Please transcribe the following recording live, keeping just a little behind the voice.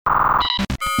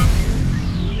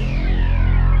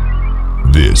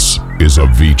This is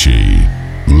Avicii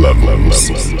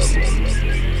Levels.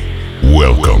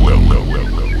 Welcome.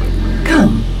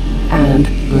 Come and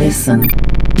listen.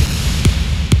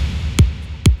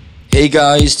 Hey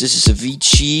guys, this is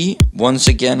Avicii. Once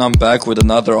again, I'm back with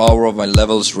another hour of my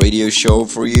Levels radio show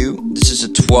for you. This is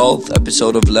the 12th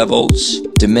episode of Levels,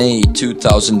 the May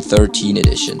 2013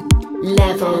 edition.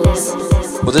 Levels.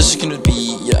 Well, this is going to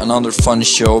be another fun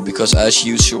show because, as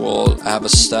usual, I have a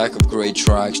stack of great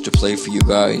tracks to play for you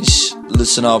guys.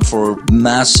 Listen up for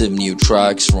massive new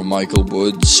tracks from Michael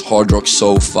Woods, Hard Rock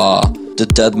Sofa, The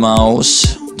Dead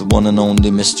Mouse, the one and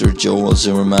only Mr. Joel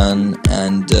Zimmerman,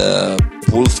 and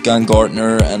Wolfgang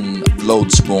Gartner, and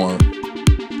loads more.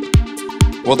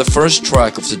 Well, the first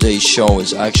track of today's show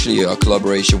is actually a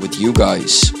collaboration with you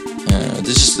guys.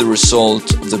 This is the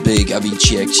result of the big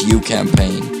Avicii XU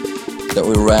campaign that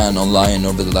we ran online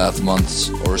over the last month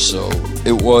or so.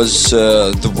 It was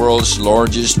the world's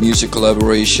largest music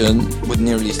collaboration with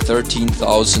nearly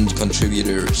 13,000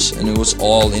 contributors, and it was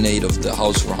all in aid of the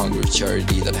House for Hunger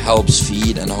charity that helps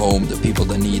feed and home the people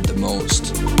that need the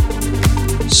most.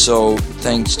 So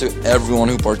thanks to everyone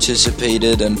who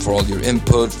participated and for all your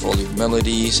input, for all your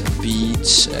melodies and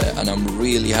beats, and I'm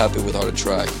really happy with how the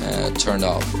track turned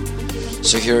out.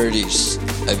 So here it is,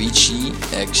 Avicii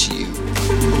XU.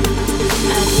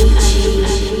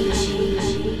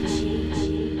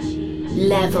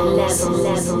 Levels.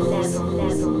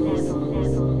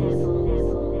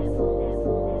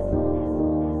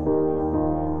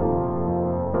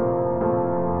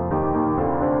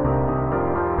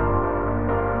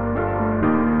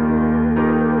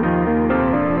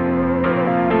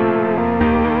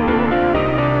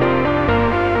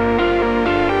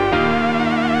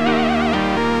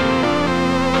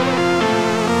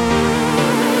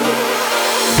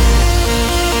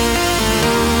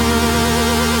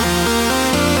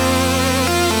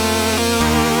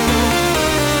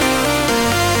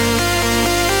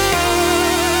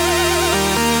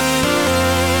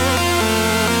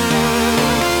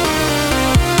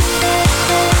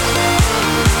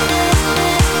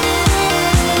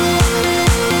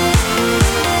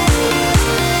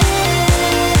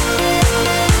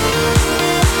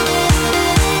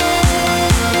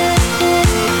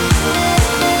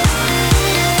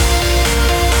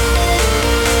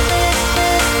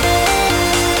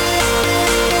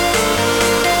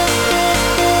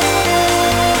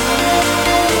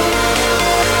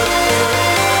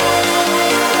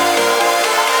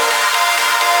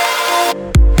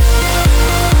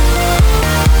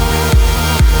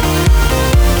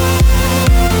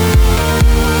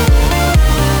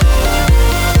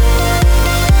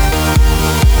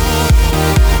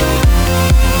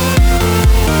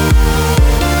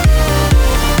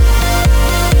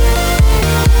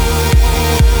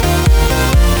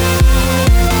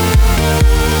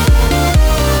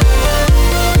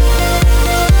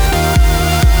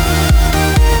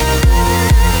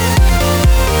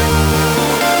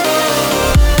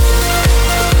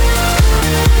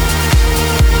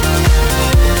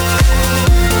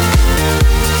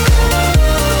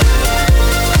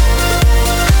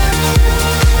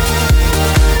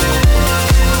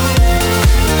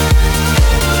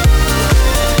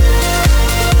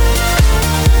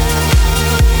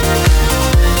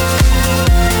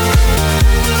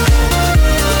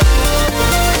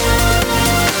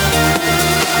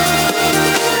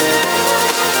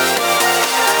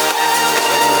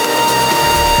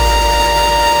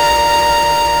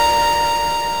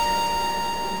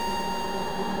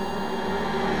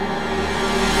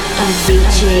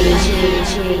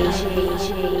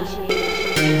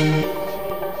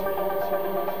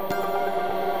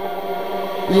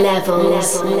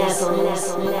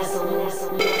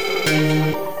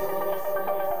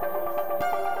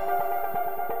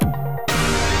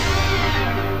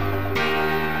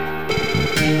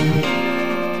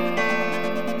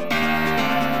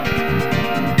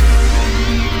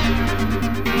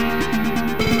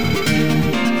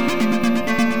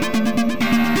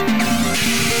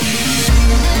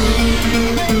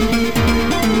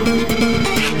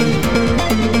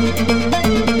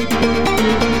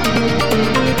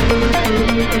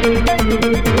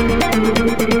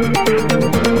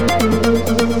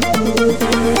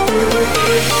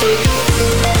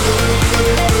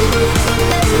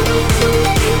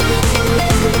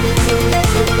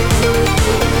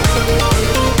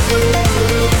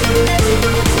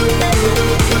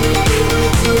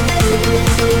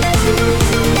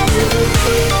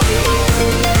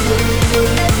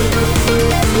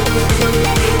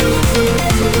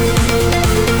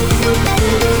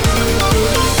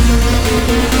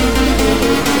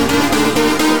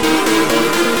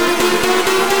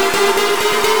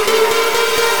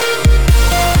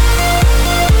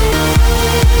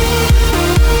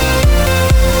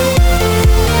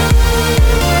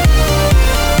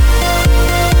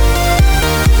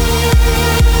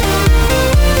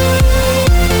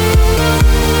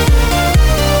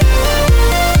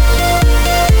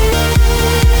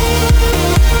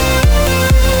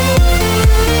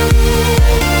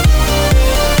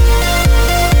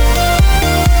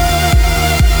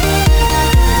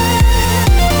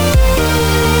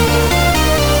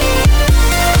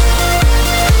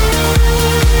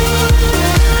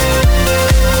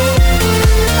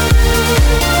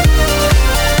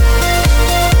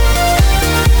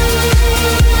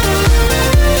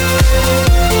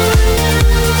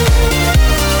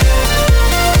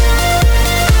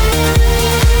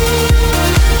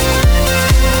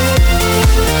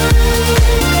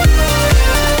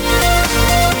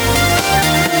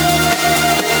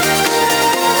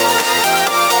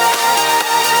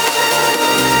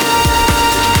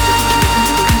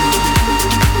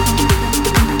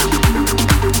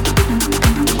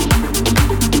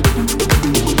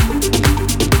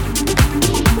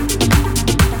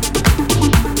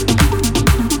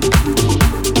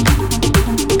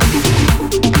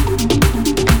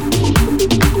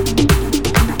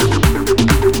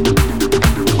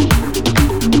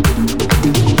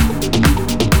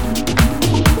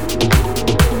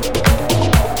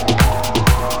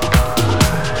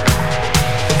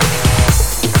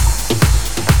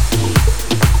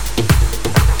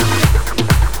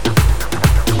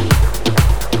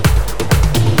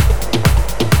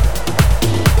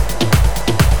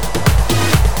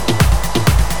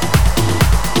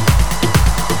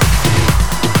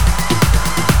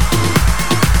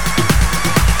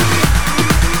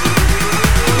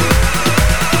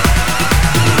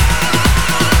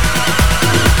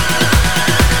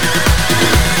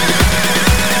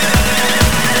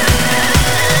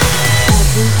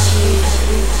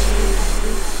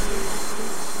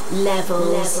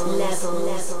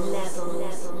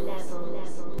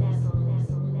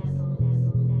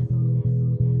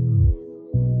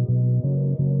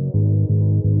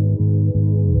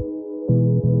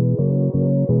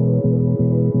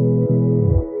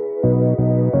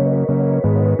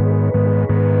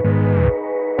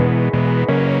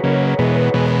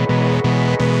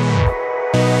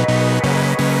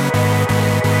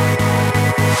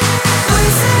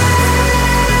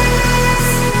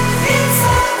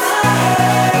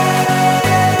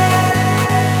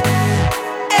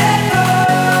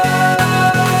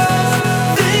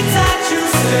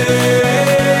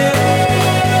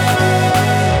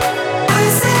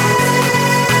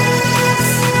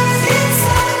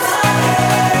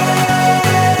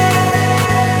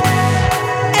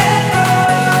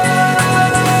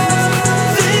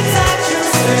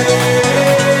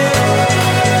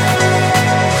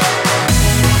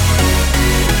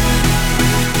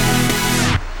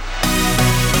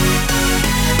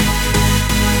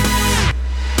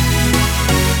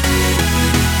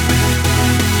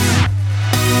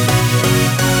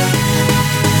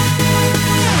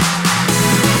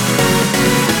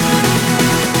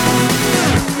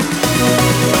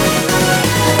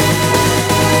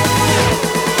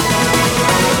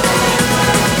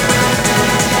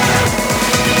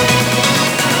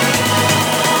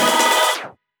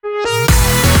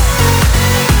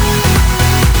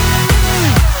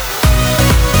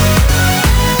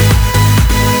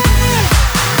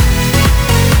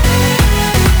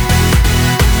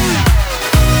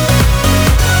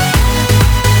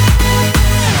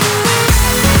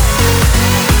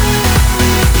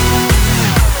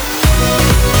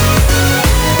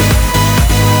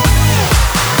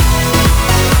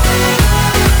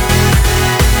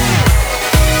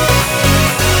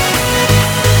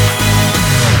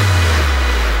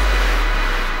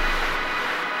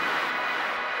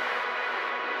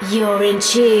 You're in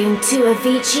tune to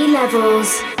Avicii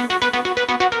Levels.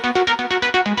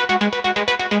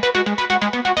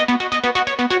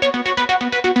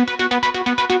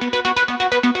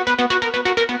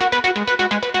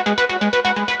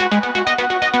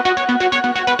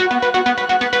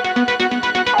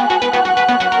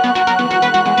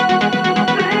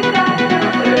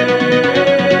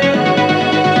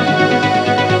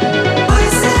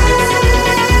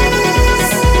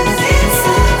 It's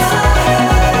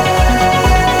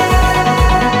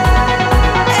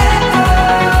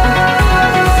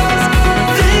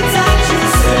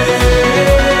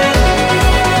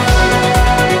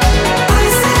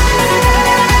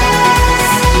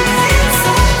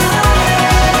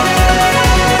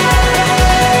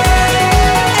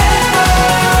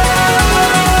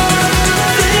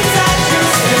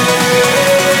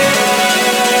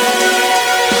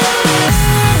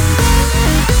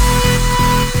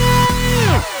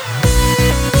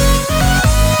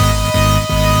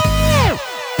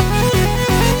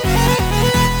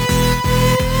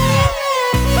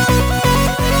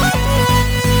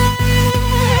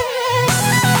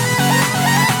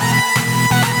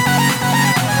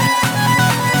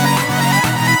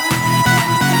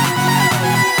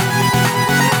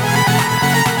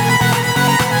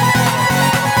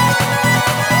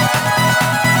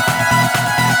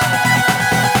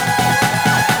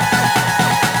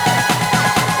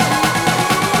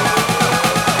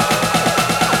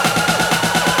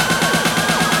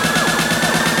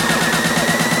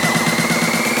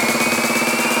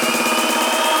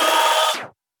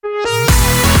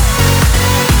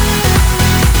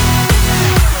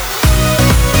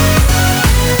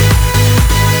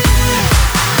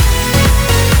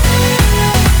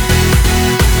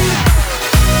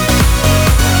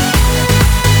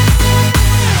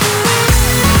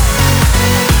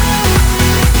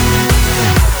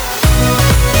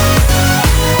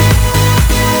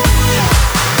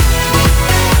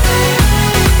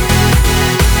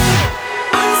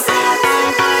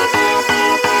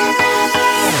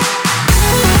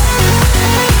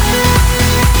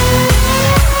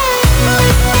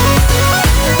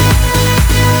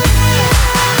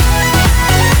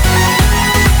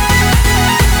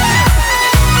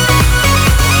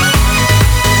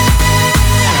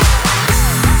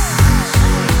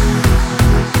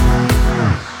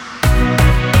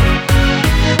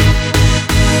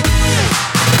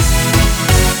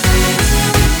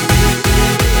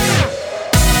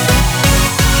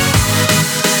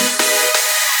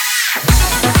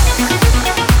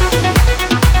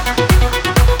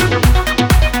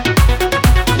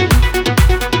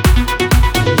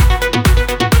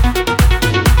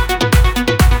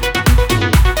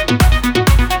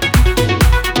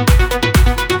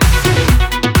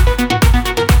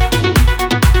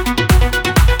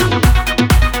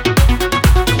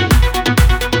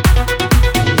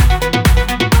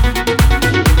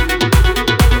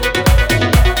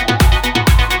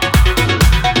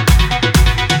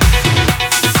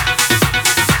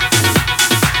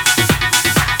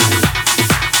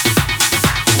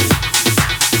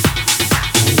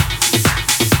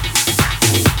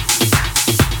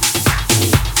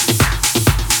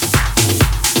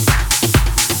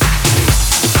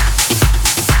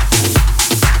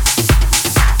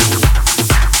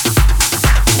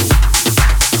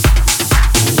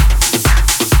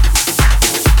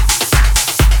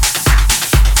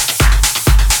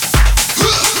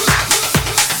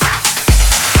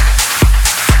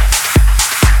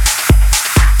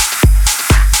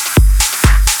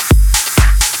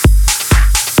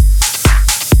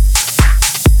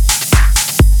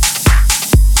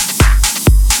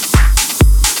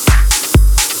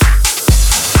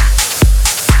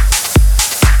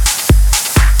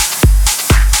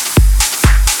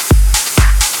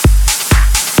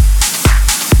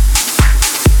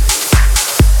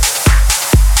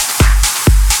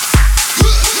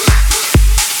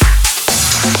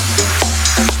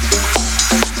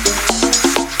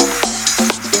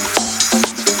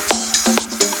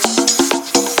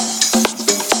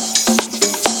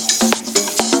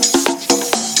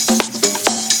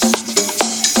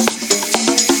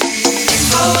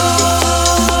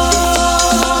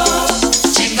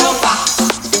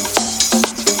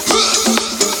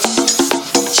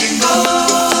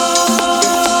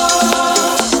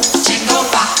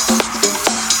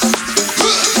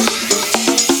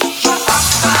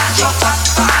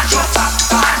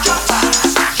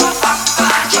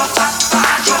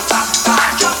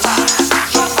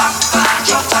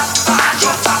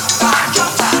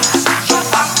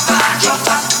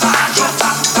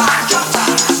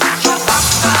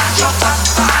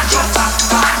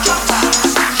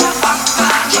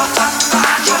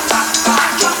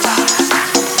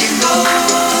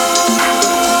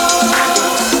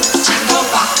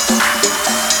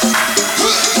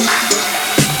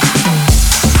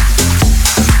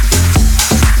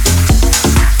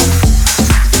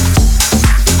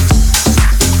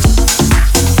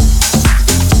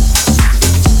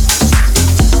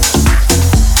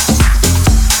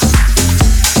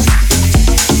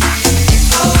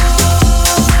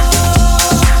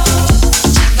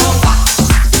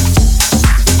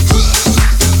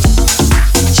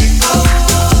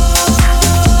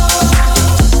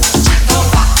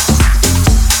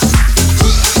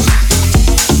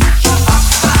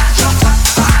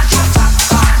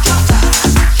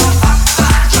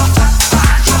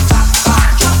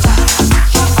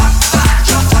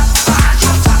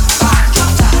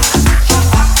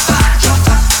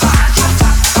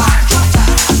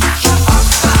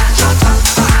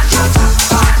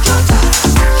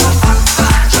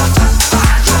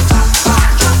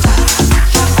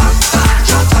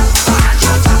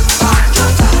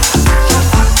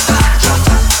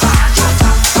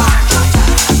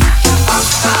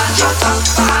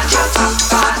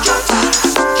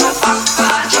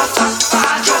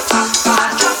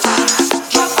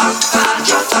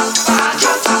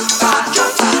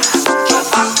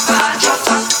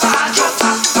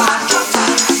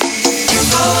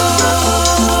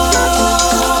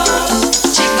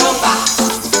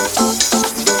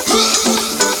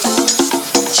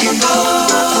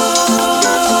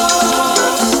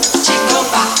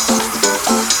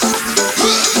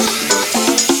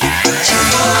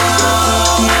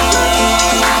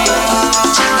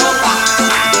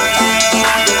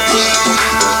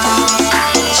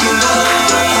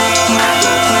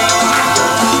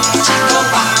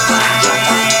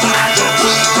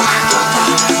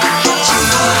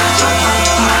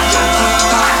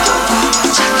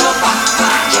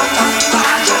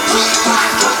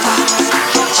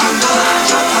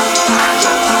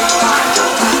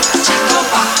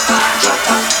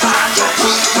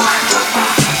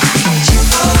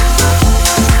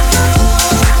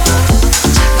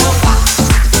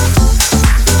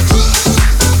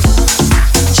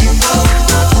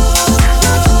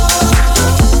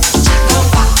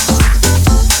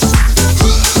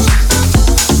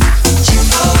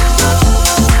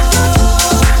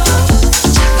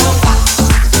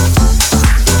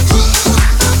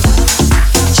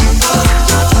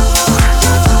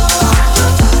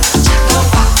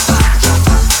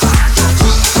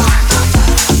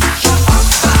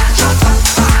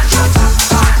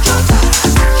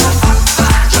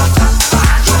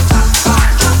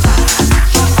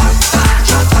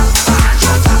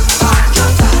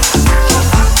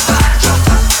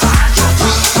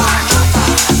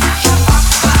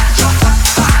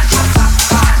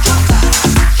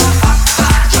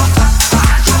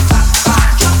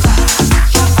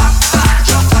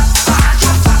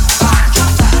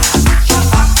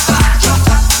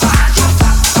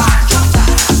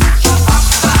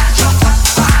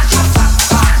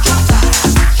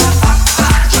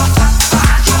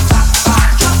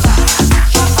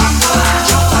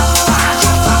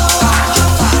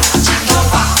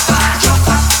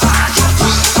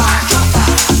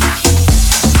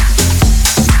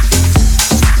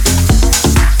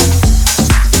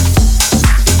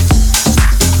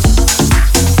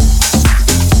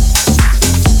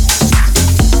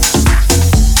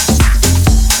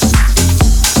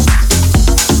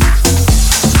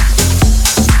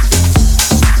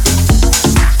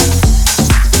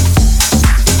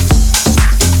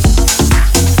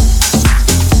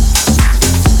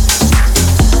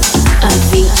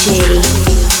Avicii.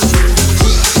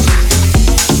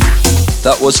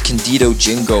 That was CANDIDO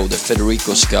JINGO, the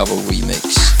Federico SCAVO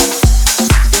remix.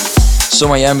 So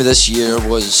Miami this year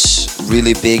was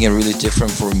really big and really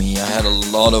different for me. I had a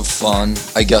lot of fun.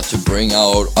 I got to bring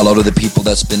out a lot of the people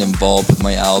that's been involved with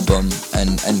my album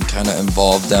and kind of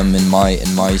involve them in my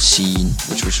scene,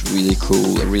 which was really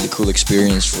cool. A really cool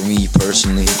experience for me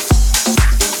personally.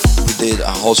 We did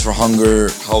a House for Hunger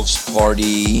house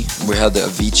party. We had the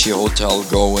Avicii hotel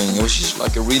going. It was just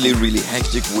like a really, really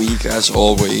hectic week as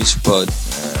always, but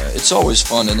it's always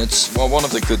fun, and it's one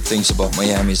of the good things about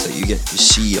Miami is that you get to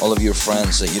see all of your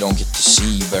friends that you don't get to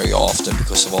see very often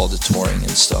because of all the touring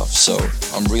and stuff. So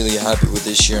I'm really happy with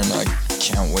this year, and I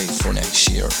can't wait for next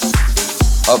year.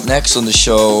 Up next on the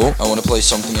show, I want to play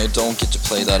something I don't get to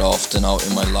play that often out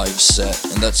in my live set,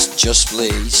 and that's Just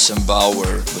Blaze and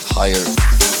BAAUER with Higher.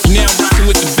 Now rocking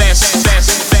with the best.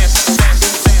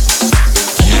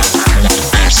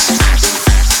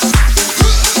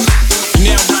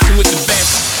 Now rocking with the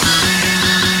best.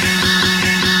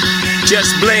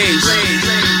 Just Blaze.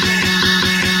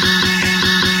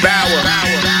 BAAUER.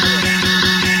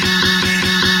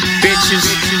 Bitches.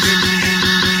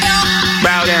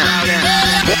 Bow down.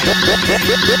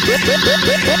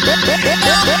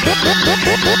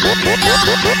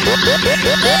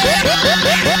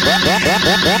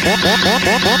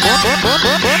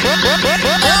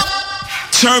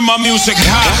 Turn my music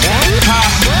high, high,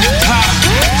 high,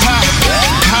 high,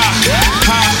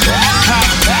 high, high,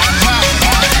 high.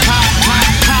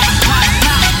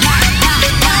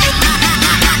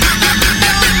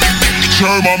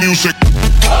 Turn my music.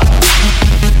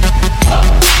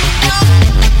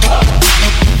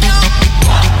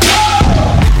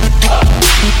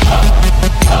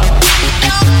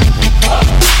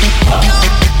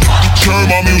 Turn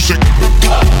my music.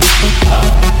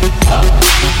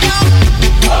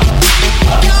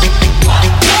 Turn my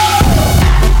music.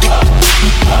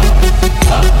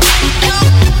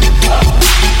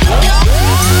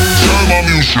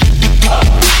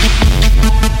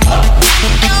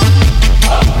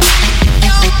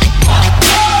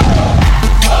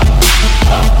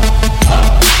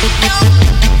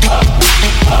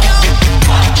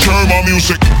 Turn my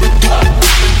music.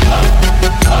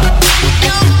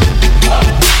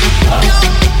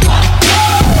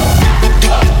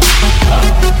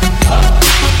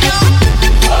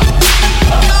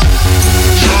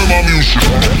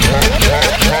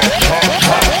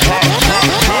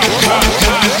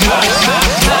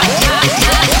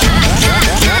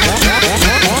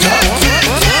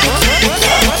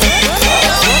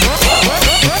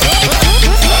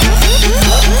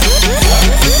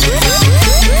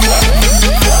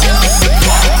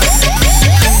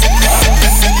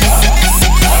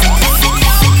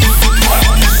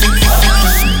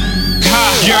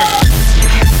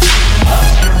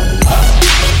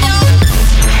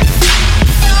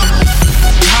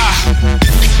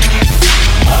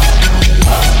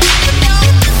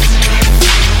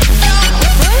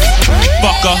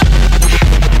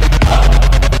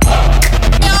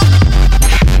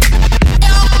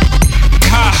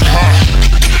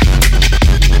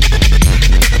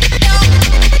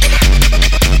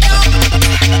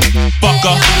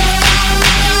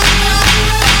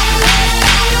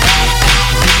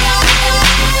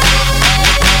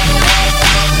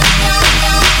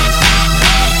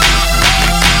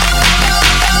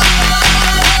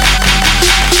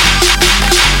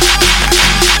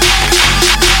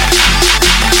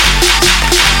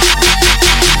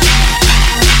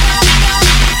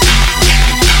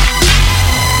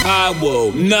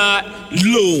 Not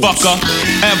lose, fucker,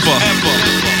 ever.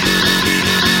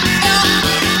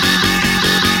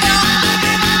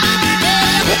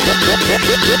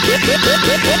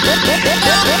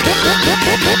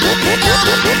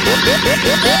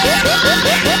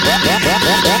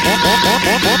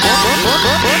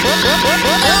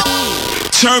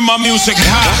 Turn my music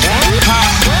high, high,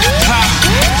 high,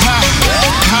 high,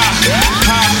 high, high, high.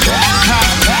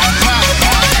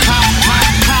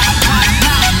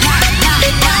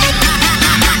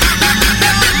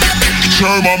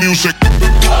 Turn my music.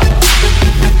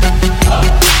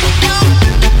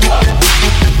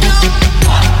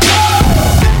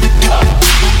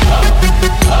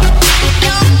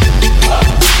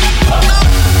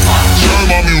 Turn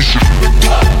my music.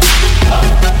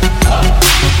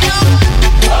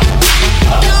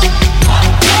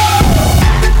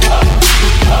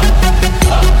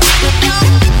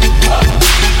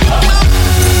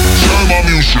 Turn my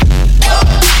music.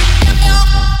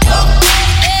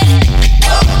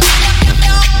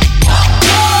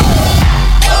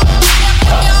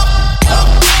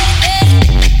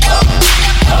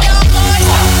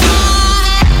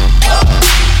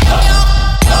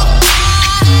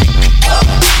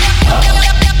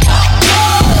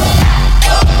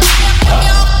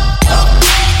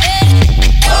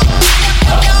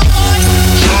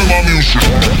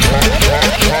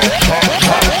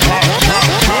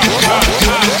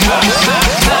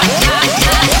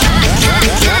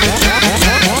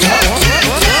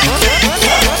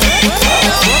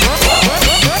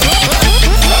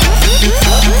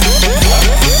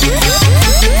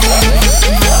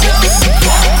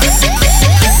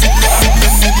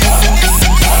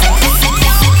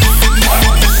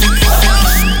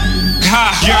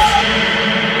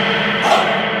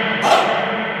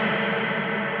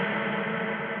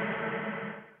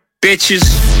 bitches.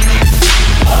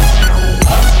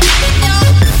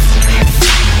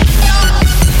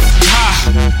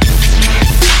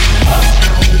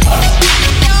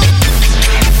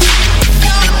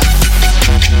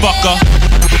 Fucker.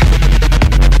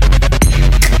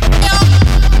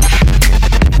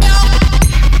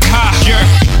 Ha, yeah.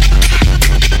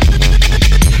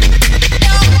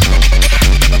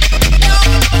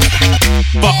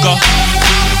 Fucker.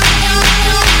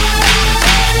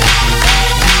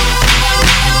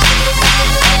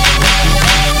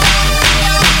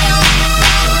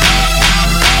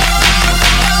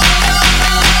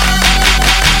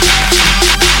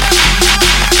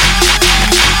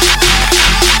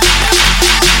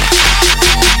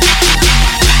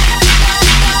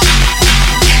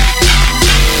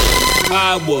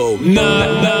 I will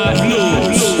not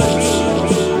lose.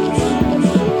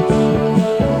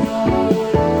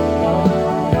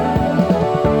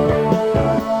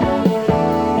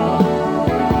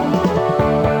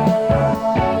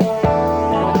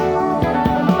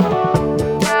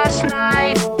 Last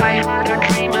night I had a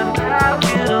dream about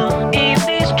you. In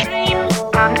this dream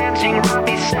I'm dancing right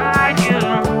beside you,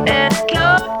 and it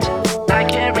looked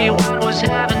like everyone was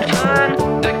having fun.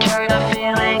 The kind of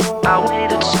feeling I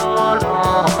waited so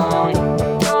long.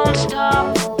 Don't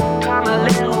stop, come a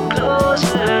little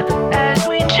closer as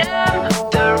we jam.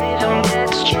 The rhythm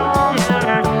gets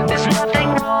stronger. There's nothing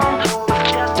wrong with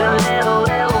just a little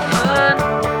fun.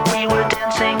 We were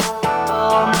dancing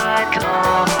all night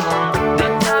long. The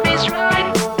time is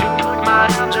right to put my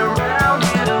arms around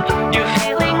you. You're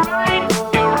feeling right,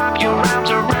 you wrap your arms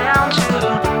around you.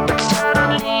 But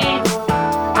suddenly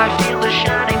I feel the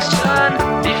shining sun.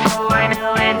 Before I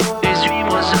knew it, this dream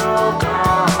was all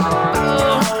gone.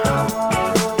 Oh,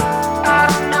 I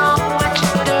don't know what to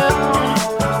do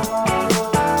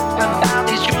about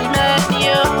this dream and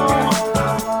you.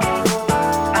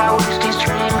 I wish this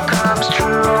dream comes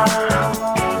true.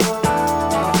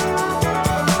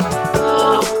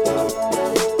 Oh,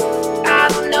 I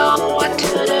don't know what to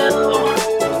do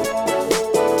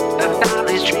about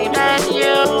this dream and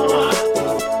you.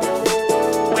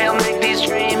 We'll make this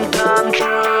dream come true.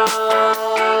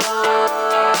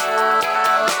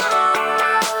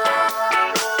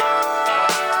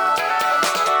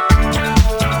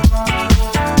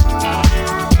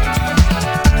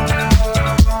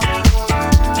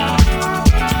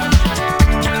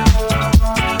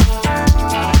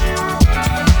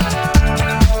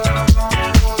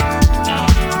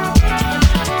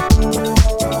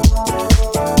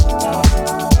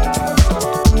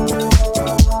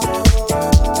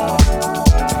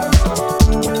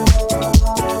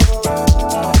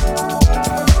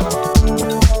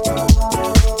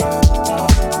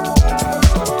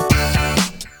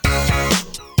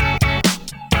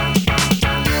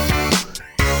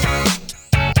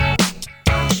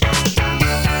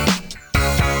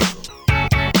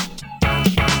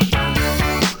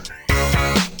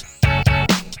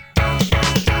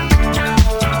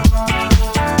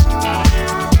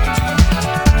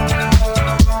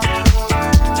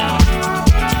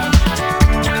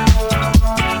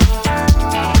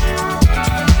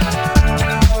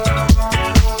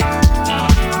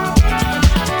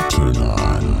 Turn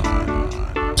on.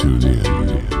 Tune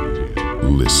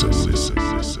in. Listen.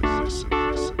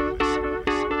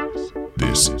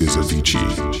 This is Avicii.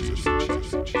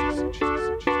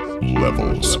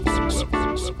 Levels.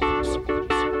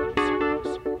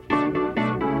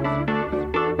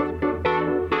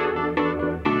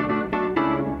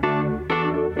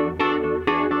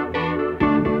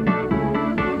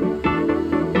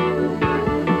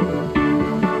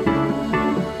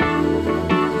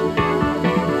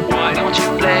 Why don't you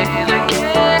play the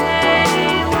game?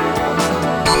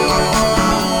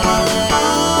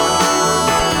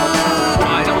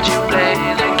 Why don't you play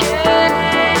the game?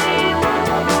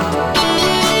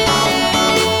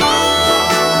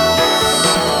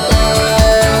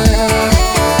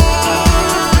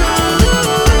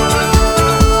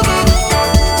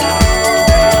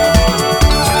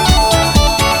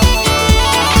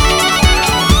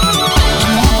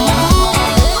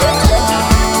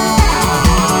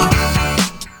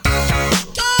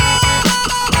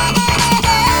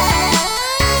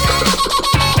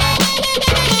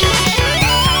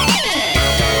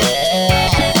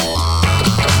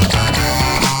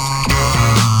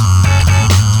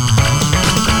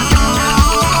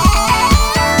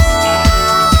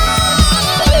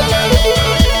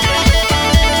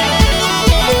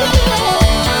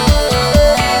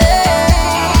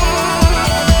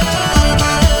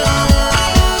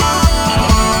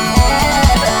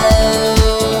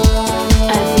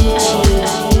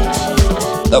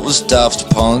 That was Daft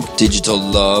Punk, Digital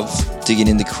Love, digging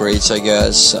in the crates, I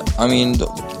guess. I mean,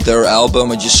 their album,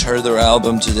 I just heard their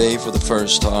album today for the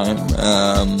first time.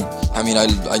 I mean,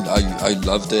 I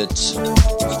loved it.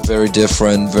 Very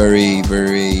different, very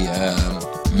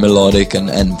melodic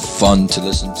and fun to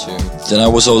listen to. Then I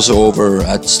was also over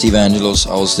at Steve Angelo's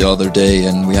house the other day,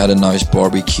 and we had a nice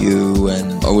barbecue,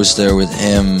 and I was there with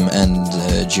him and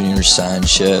Junior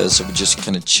Sanchez. So we just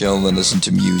kind of chilled and listened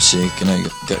to music, and I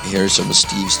got hear some of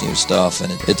Steve's new stuff,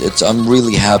 and it's I'm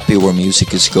really happy where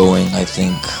music is going. I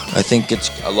think it's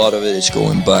a lot of it is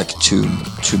going back to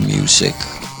music,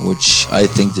 which I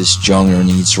think this genre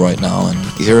needs right now. And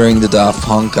hearing the Daft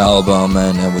Punk album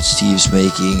and what Steve's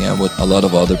making and what a lot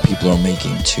of other people are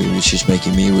making too, it's just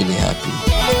making me really happy.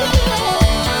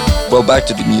 Well, back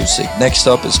to the music. Next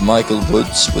up is Michael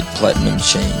Woods with Platinum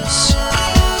Chains.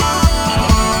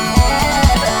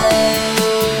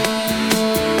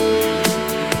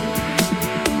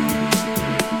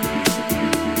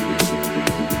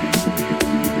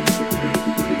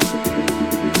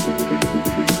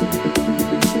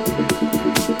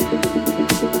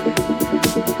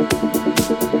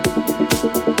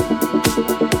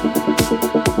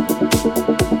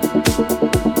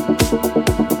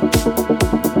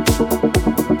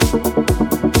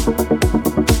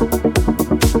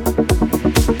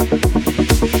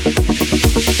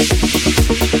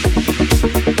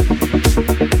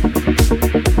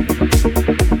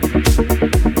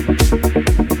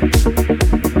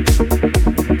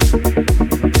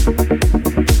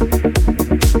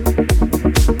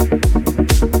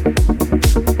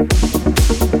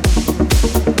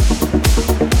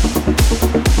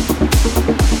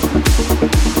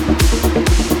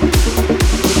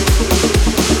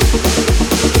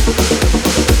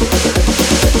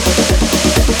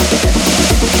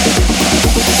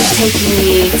 Taking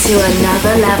you to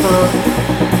another level.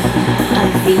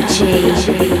 Avicii.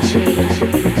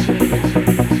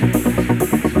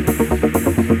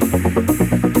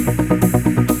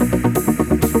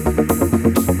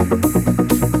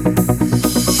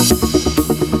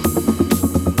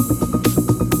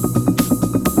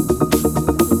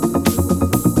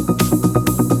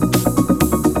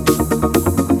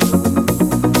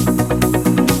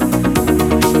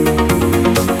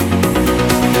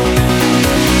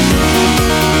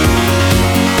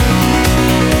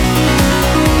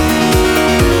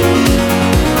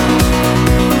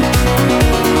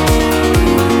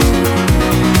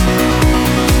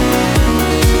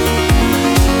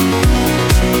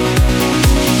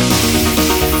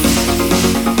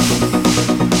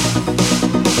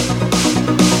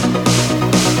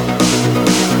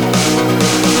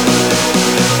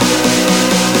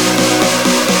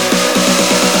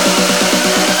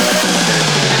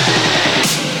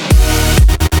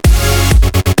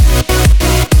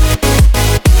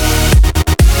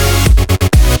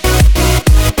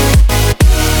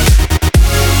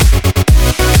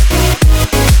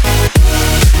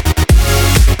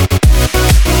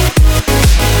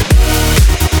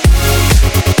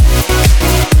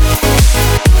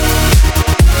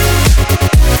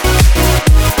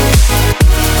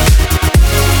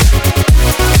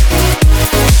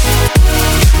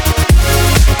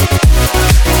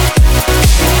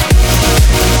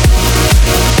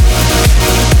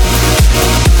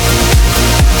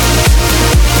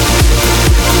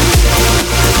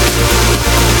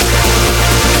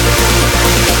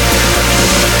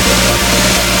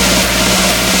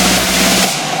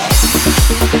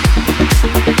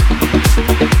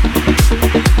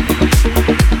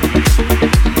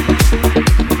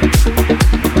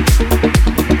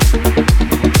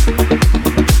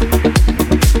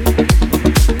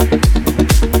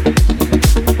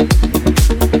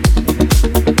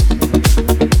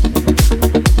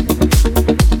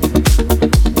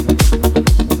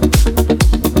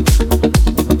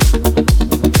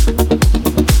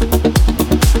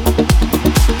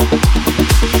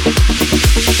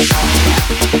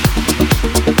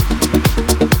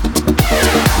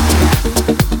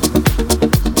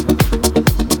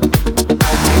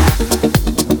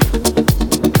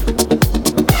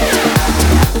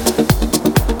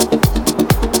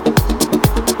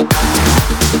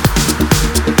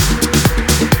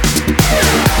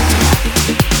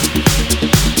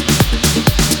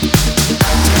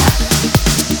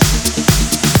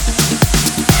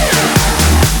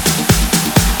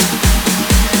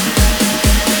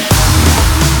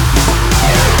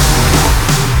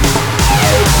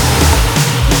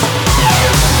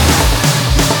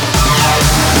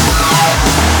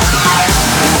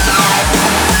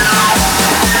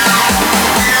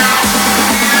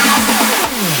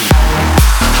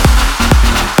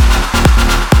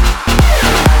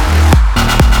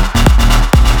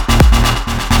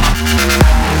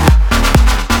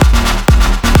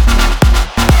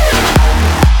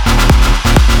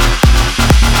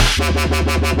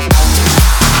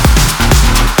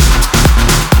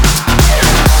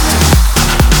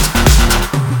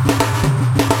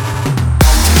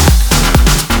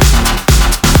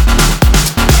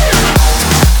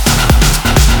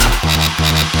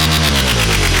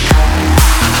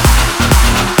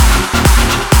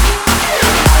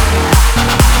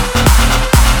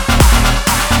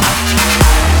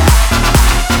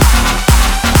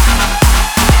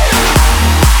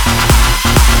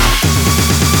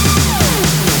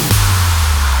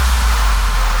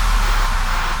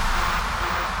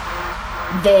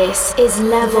 This is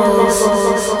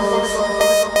Levels.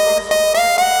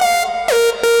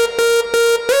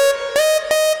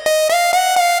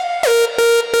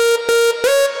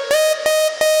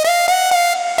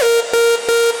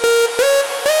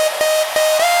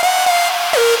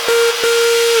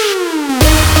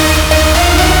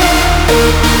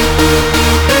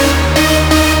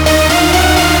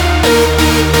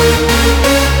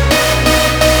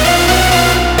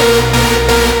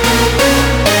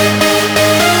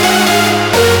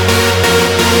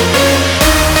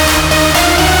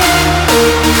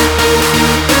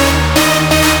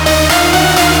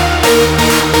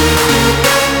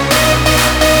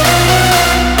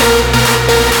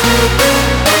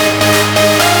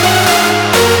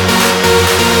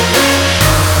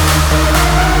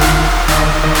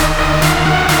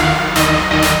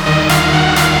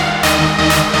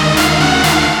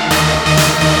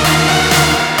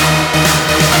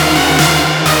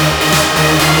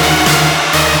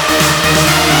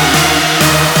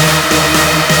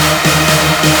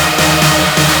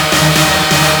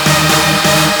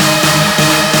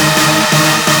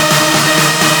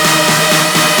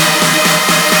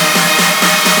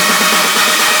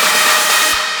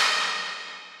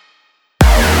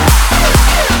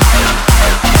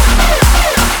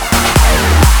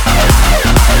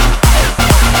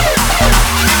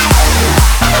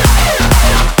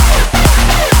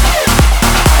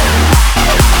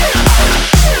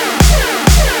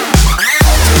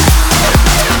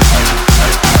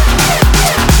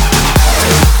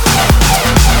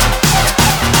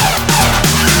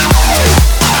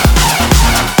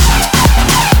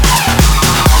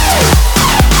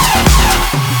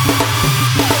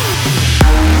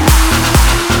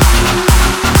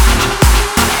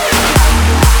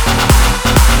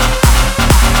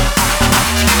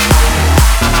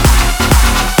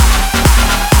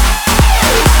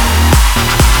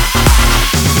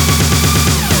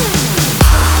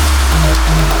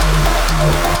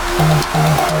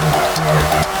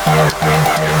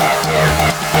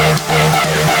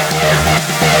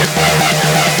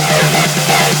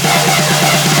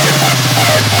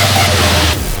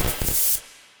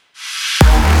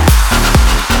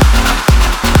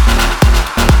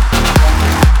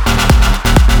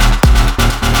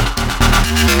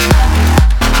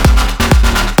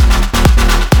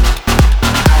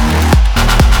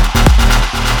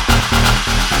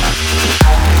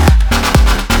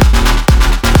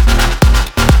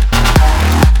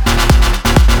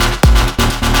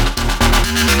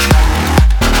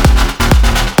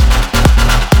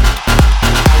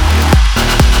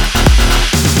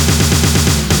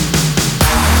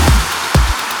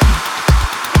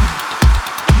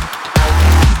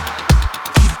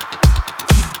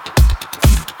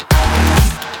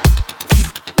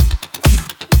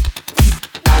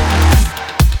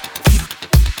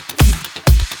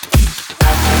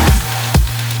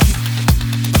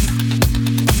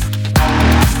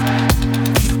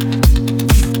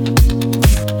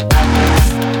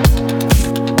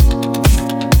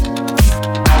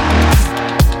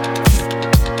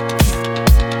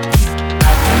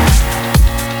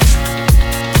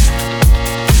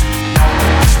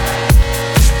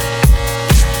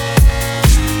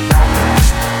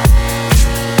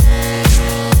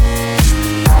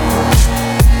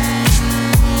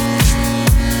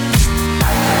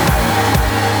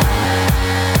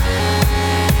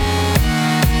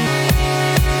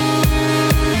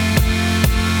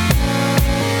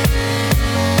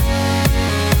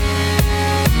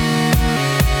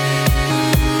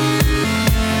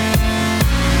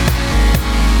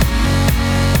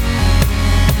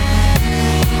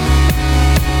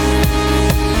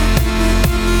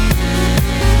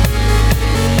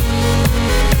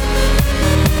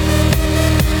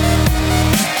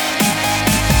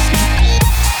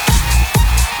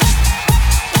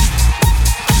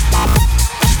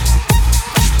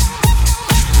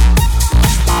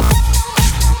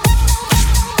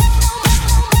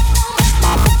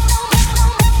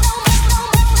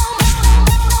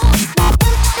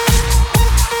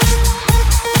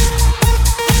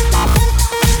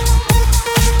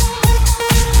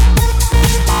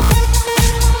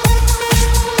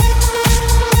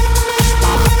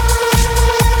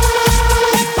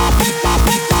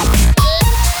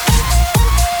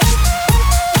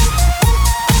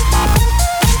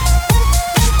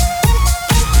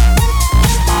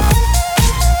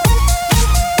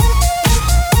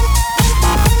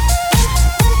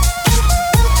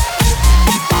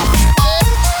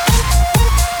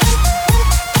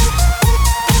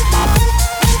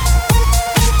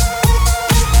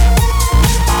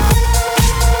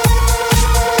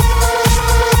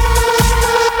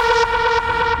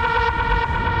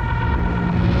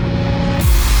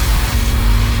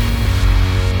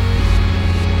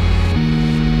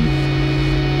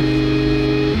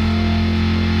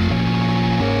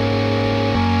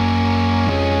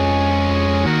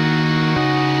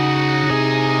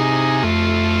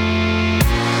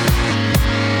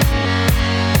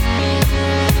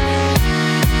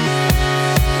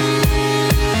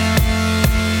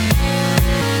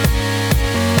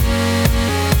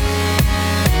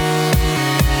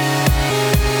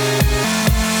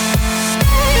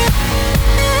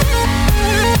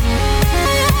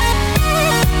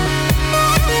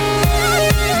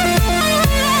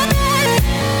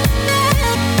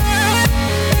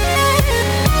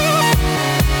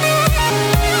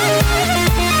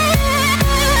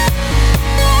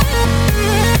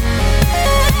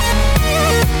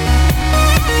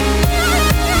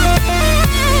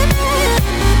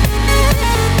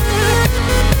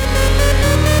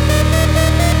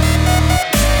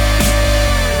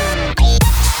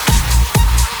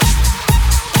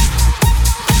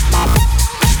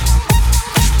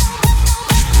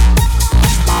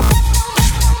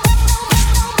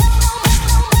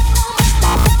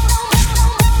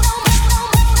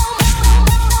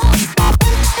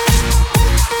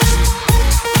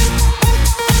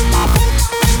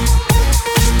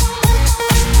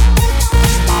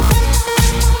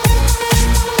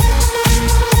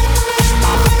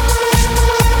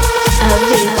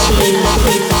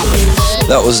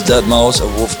 That was Deadmau5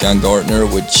 of Wolfgang Gartner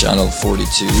with Channel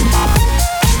 42.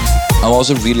 I'm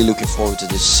also really looking forward to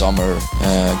this summer,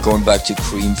 going back to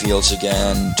Creamfields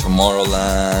again,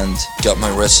 Tomorrowland, got my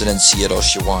residency at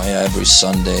Ushuaia every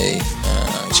Sunday.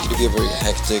 It's going to be a very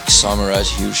hectic summer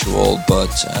as usual,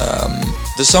 but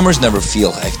the summers never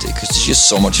feel hectic because it's just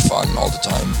so much fun all the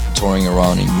time, touring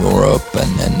around in Europe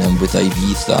and with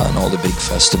Ibiza and all the big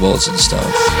festivals and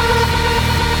stuff.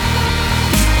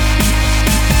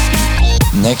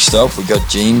 Next up, we got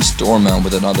James Dorman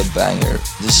with another banger.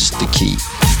 This is The Key.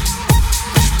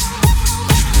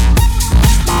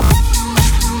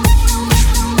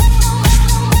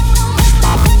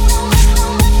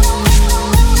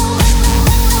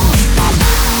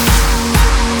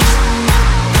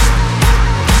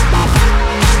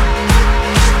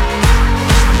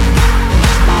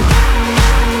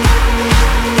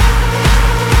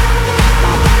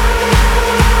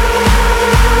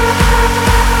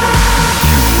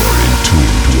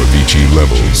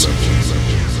 Levels.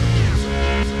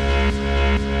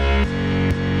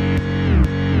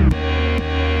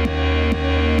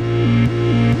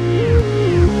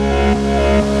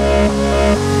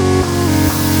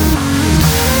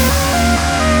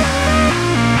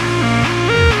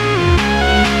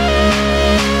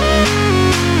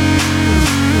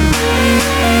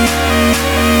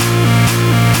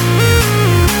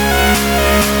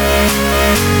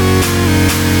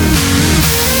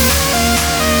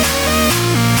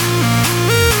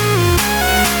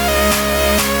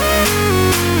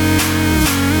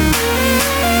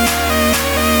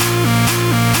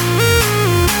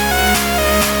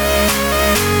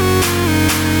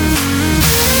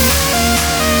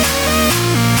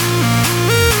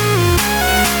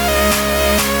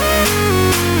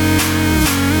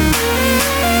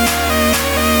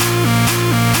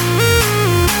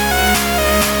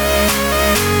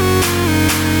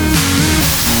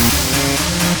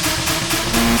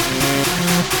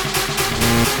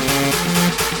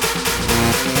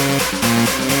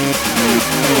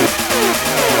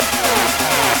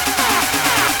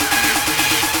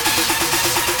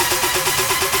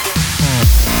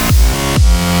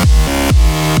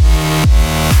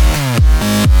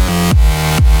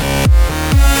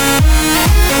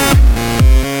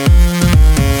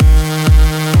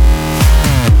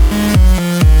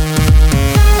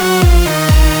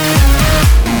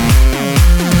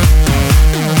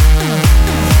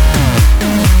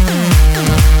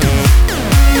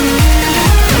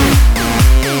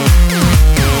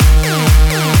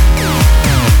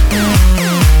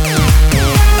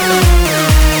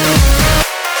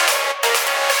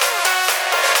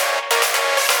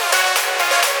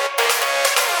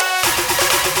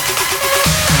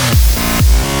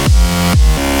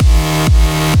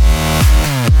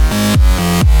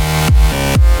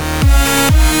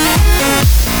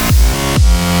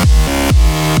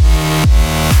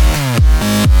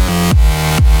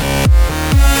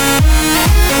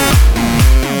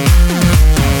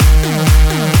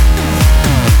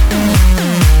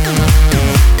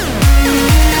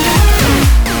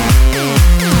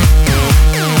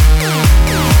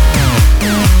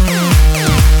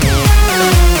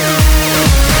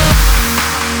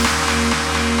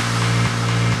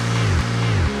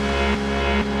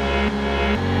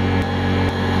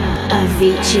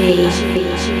 Avicii.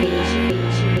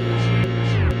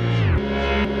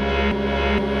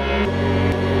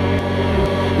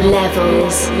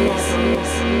 Levels.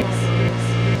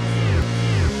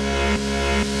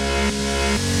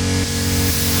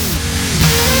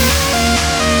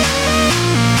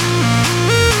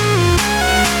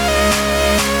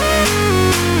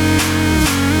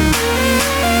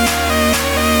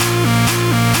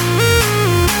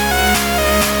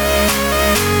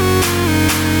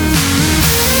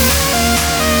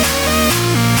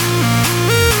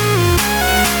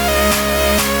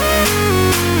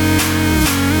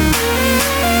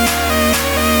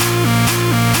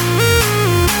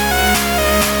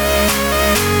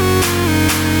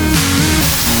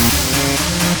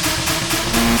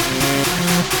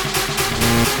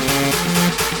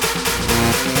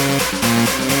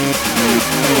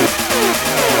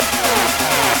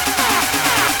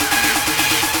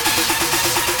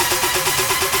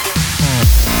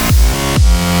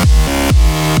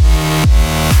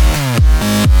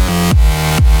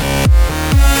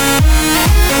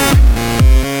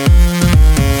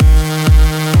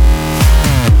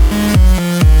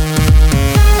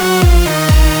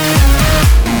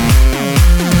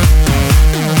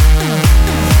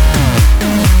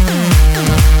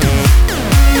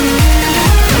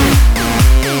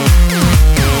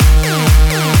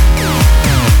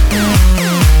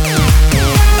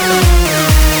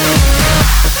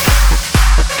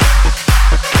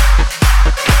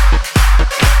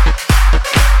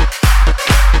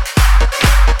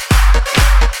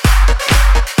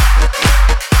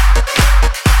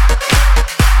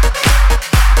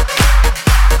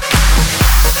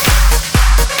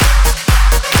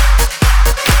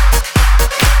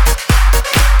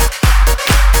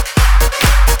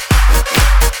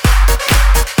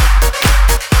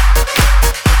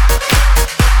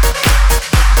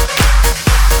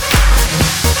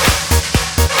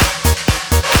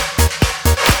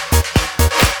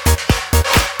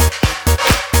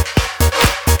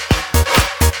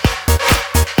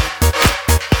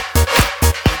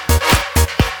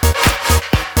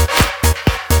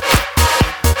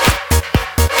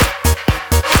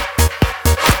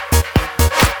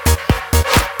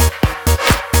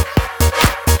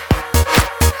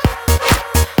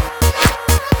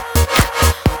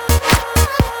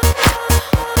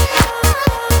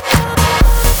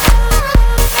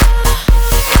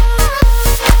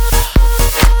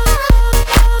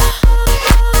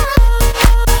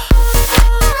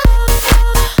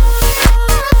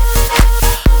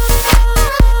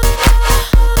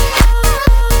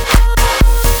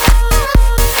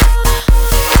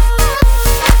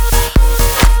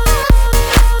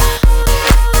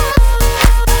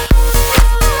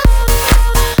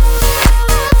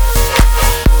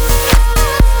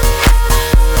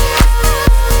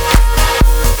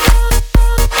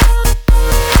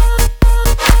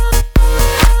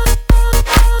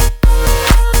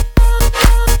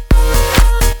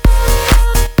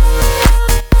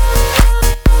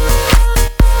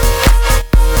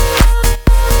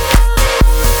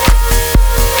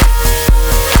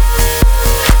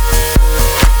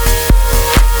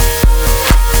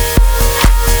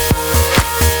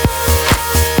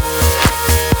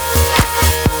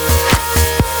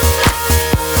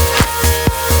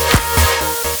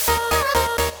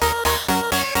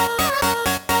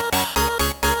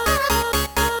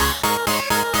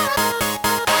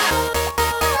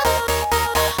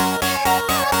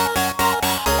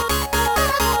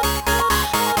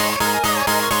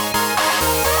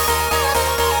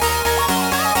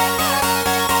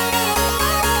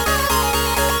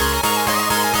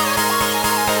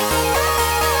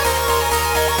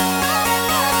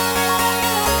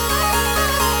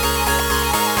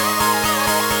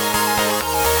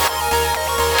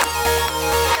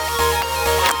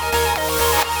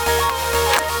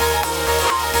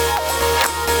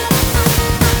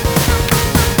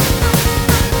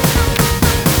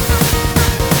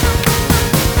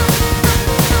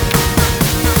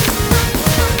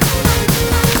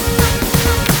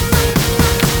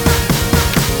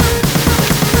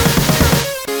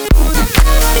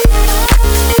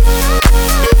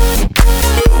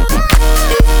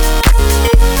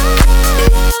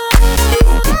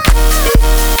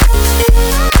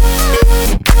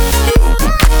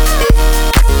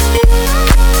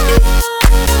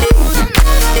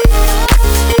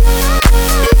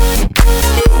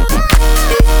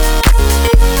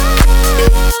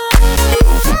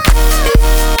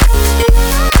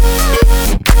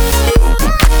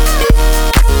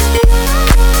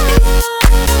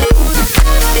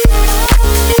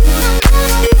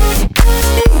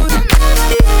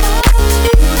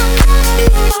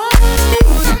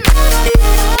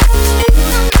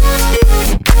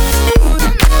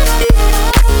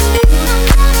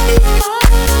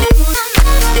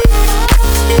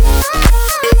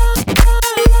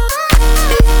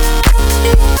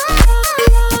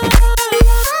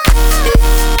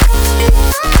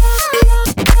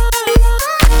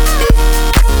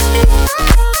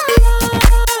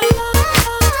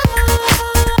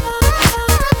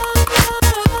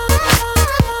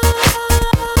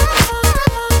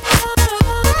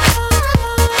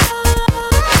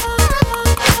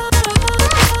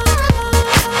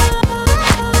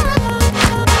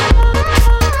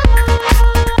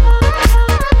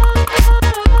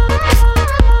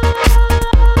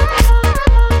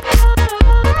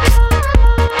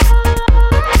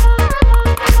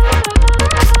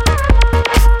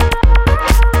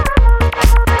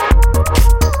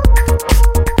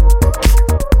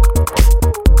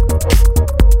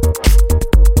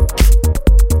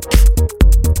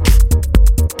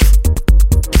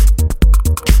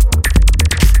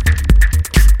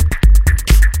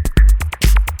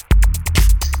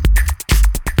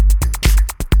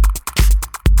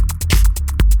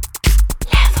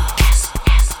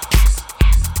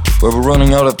 But we're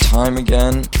running out of time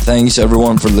again. Thanks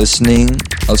everyone for listening.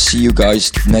 I'll see you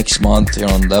guys next month here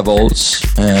on Levels.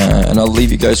 And I'll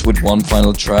leave you guys with one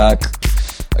final track.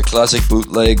 A classic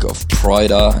bootleg of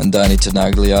PRYDA and Danny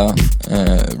Tenaglia.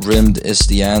 RYMD is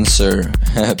the answer.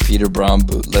 Peter Brown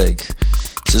bootleg.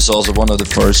 This is also one of the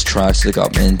first tracks that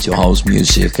got me into house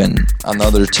music, and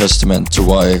another testament to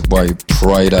why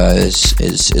PRYDA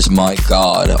is my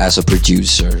god as a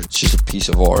producer. It's just a piece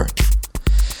of art.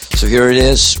 So here it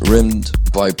is,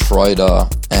 RYMD by PRYDA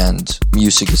and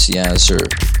Music is the Answer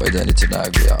by Danny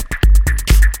Tenaglia.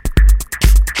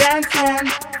 Dancing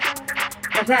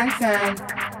and prancing,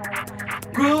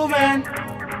 grooving,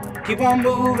 keep on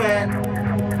moving,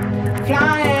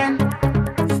 flying,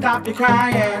 stop your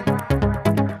crying,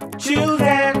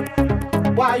 choosing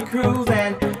while you're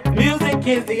cruising. Music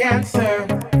is the answer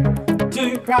to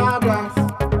your problems.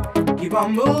 Keep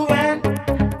on moving,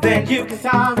 then you can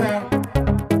solve them.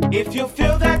 If you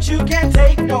feel that you can't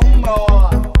take no more,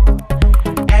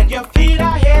 and your feet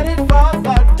are headed for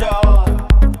the door,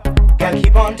 gotta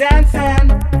keep on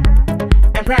dancing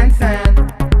and prancing,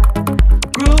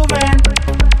 grooving,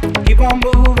 keep on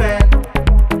moving,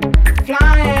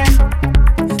 flying,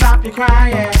 stop your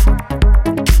crying,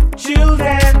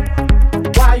 choosing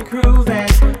while you're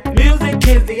cruising. Music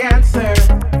is the answer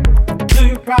to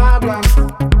your problems.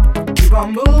 Keep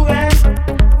on moving,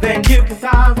 then you can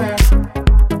solve them.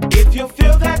 If you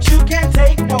feel that you can't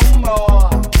take no more,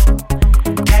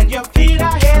 and your feet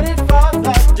are headed for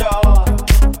the door,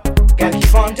 gotta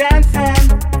keep on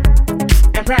dancing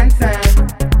and prancing,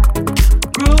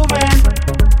 grooving,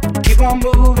 keep on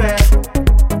moving,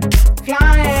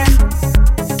 flying,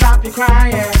 stop your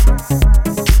crying,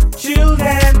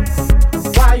 choosing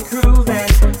while you're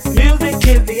cruising. Music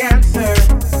is the answer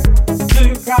to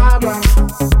your problems.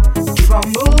 Keep on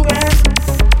moving,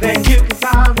 then you can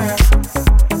solve them.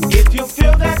 If you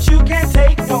feel that you can't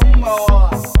take no more,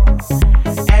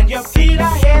 and your feet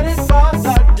are headed for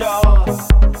the door,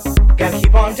 gotta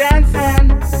keep on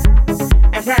dancing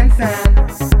and prancing,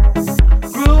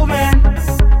 grooving,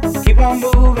 keep on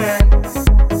moving,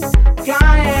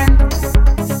 flying,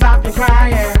 stop your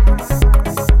crying,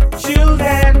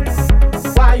 choosing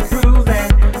while you're cruising.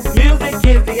 Music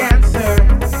is the answer.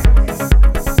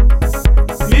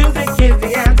 Music is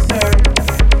the answer.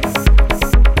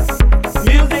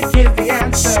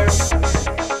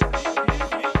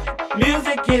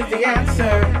 Music is the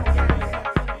answer.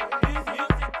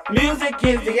 Music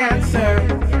is the answer.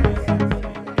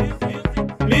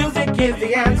 Music is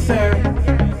the answer.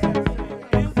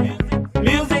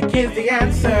 Music is the answer. Music is the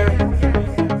answer.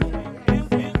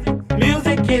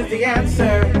 Music is the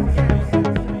answer.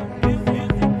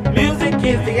 Music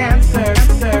is the answer.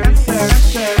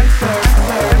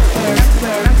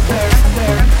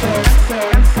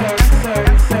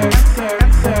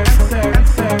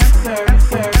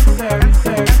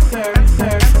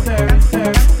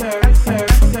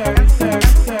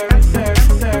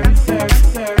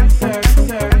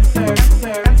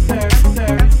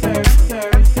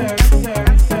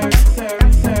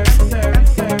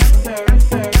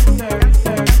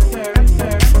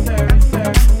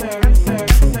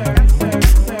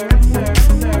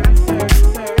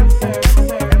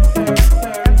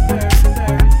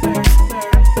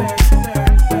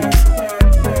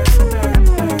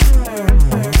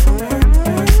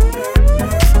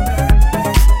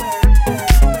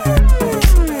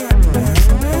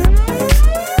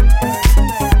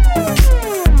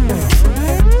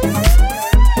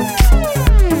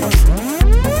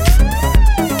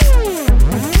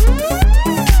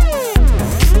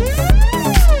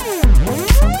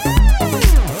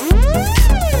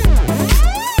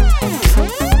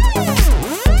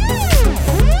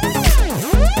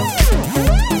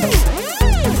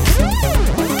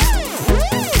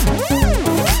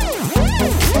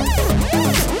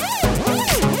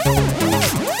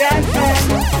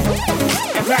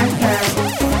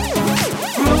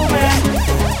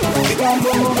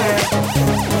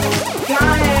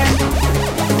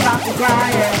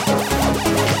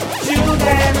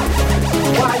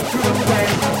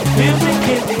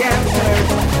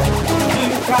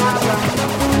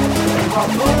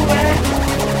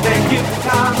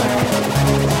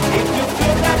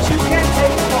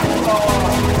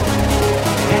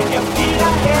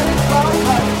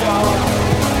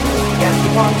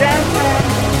 Dance